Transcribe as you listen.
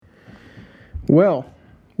Well,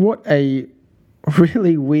 what a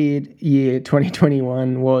really weird year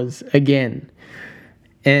 2021 was again.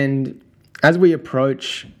 And as we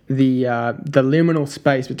approach the liminal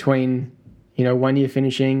space between, one year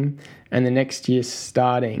finishing and the next year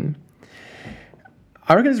starting,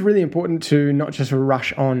 I reckon it's really important to not just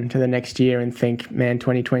rush on to the next year and think, man,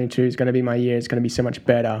 2022 is going to be my year, it's going to be so much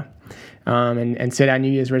better, and set our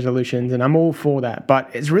New Year's resolutions, and I'm all for that. But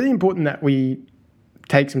it's really important that we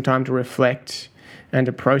take some time to reflect and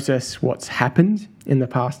to process what's happened in the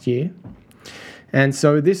past year. And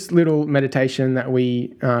so this little meditation that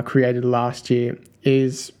we created last year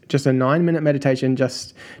is just a 9-minute meditation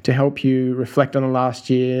just to help you reflect on the last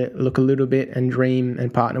year, look a little bit and dream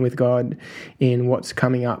and partner with God in what's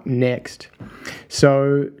coming up next.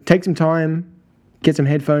 So take some time, get some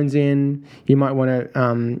headphones in. You might want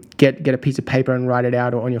to get a piece of paper and write it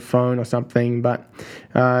out, or on your phone or something. But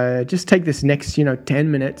just take this next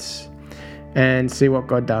 10 minutes and see what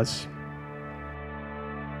God does.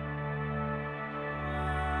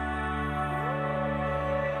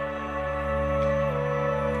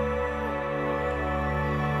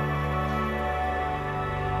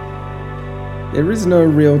 There is no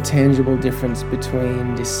real tangible difference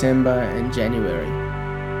between December and January,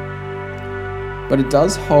 but it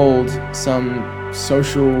does hold some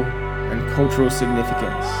social and cultural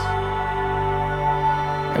significance.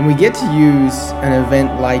 And we get to use an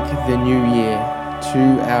event like the New Year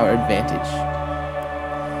to our advantage.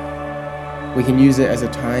 We can use it as a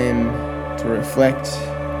time to reflect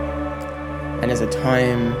and as a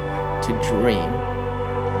time to dream.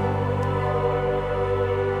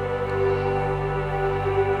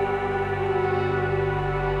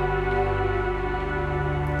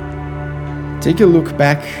 Take a look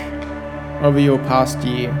back over your past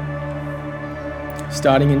year,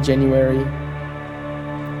 starting in January,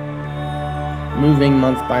 moving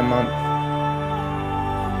month by month.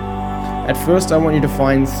 At first, I want you to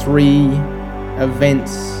find 3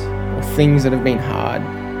 events or things that have been hard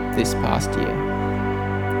this past year.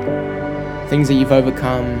 Things that you've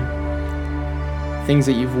overcome, things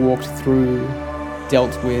that you've walked through,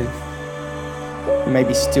 dealt with,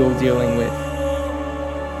 maybe still dealing with.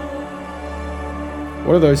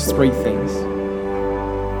 What are those 3 things?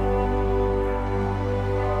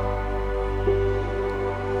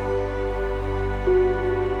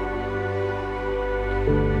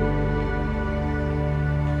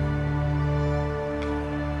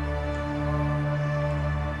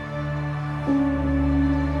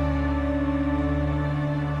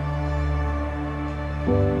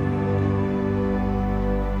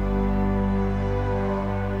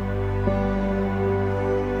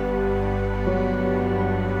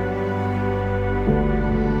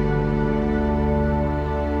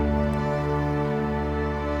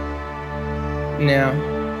 Now,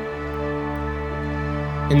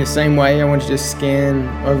 in the same way, I want you to scan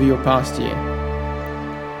over your past year,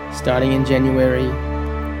 starting in January,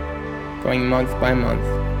 going month by month.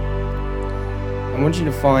 I want you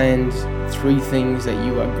to find 3 things that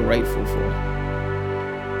you are grateful for,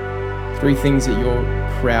 3 things that you're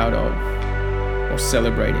proud of or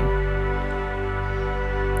celebrating.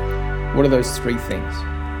 What are those 3 things?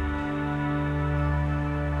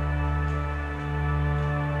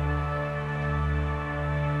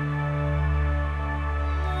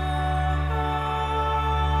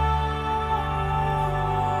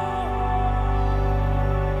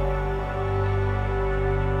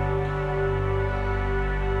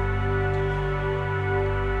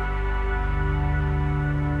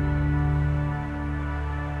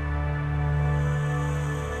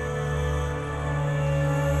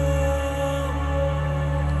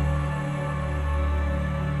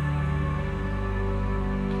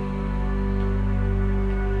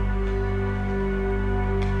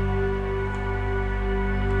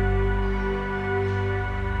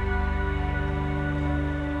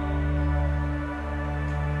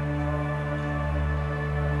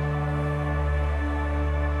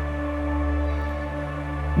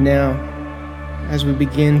 Now, as we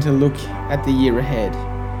begin to look at the year ahead,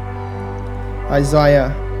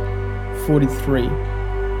 Isaiah 43,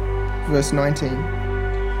 verse 19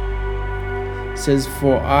 says,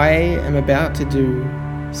 "For I am about to do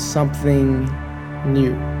something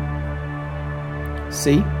new.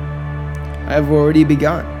 See, I have already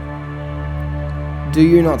begun. Do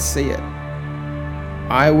you not see it?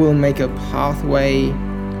 I will make a pathway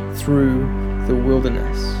through the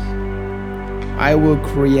wilderness. I will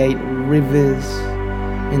create rivers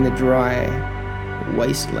in the dry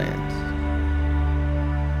wasteland."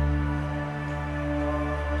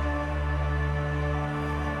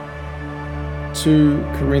 2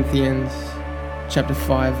 Corinthians chapter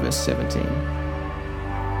 5, verse 17.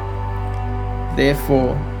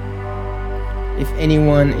 Therefore, if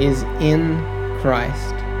anyone is in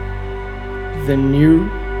Christ, the new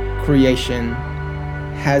creation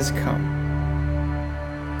has come.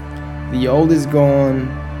 The old is gone,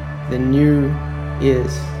 the new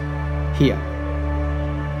is here.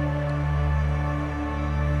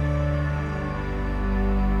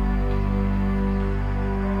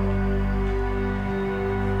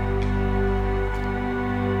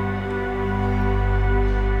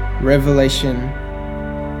 Revelation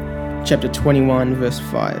chapter 21, verse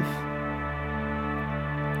 5.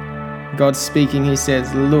 God speaking, he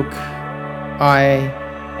says, "Look, I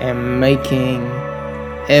am making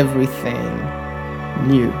everything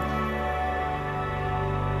new."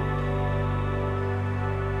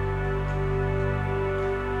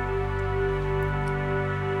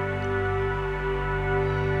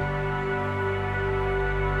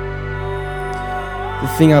 The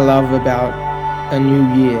thing I love about a new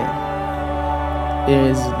year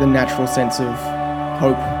is the natural sense of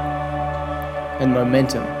hope and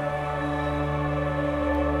momentum.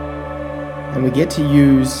 And we get to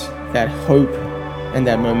use that hope and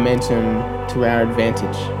that momentum to our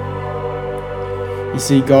advantage. You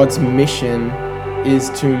see, God's mission is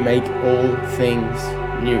to make all things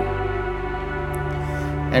new.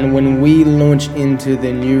 And when we launch into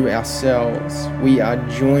the new ourselves, we are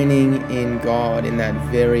joining in God in that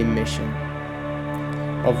very mission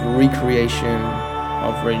of recreation,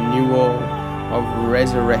 of renewal, of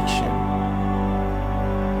resurrection.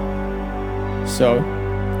 So,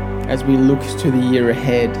 as we look to the year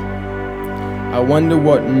ahead, I wonder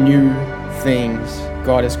what new things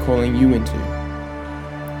God is calling you into.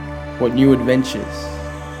 What new adventures,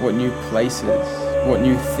 what new places, what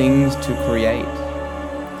new things to create.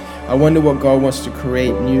 I wonder what God wants to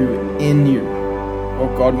create new in you,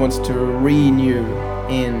 what God wants to renew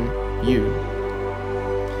in you.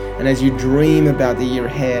 And as you dream about the year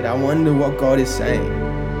ahead, I wonder what God is saying.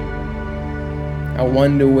 I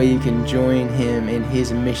wonder where you can join him in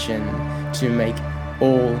his mission to make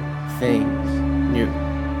all things new.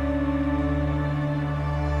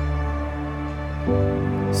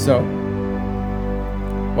 So,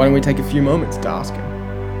 why don't we take a few moments to ask him?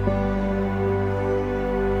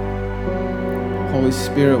 Holy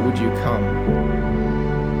Spirit, would you come?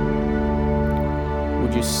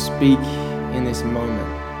 Would you speak in this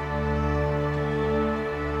moment?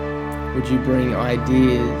 Would you bring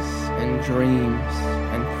ideas and dreams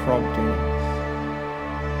and promptings?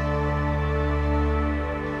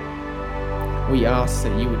 We ask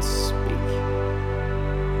that you would speak.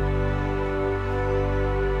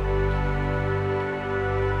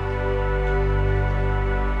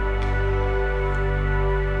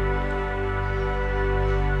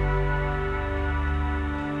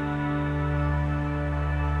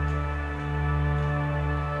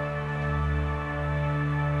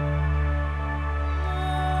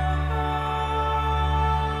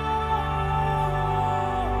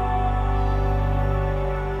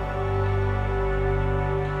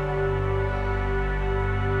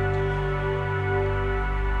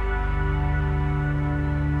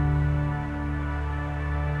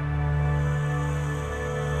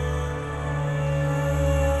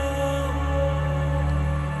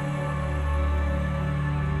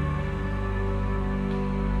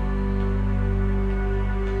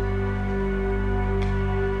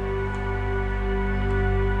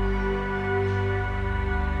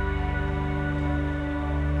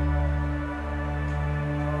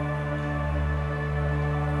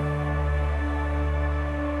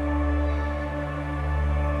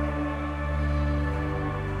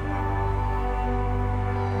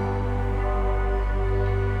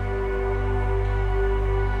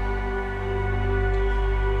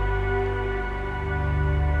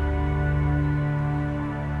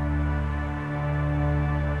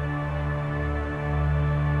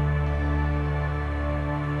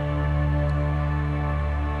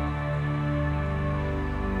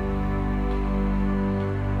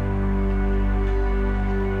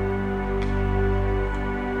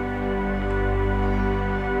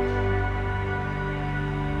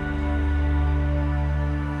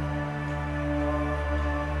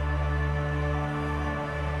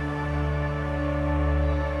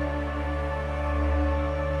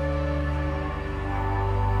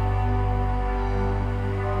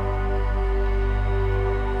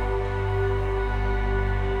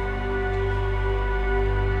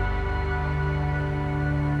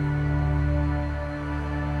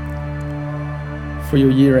 For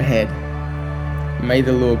your year ahead, may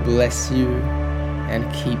the Lord bless you and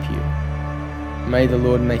keep you. May the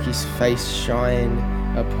Lord make his face shine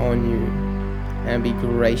upon you and be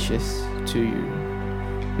gracious to you.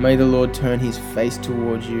 May the Lord turn his face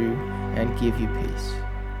towards you and give you peace.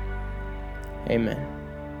 Amen.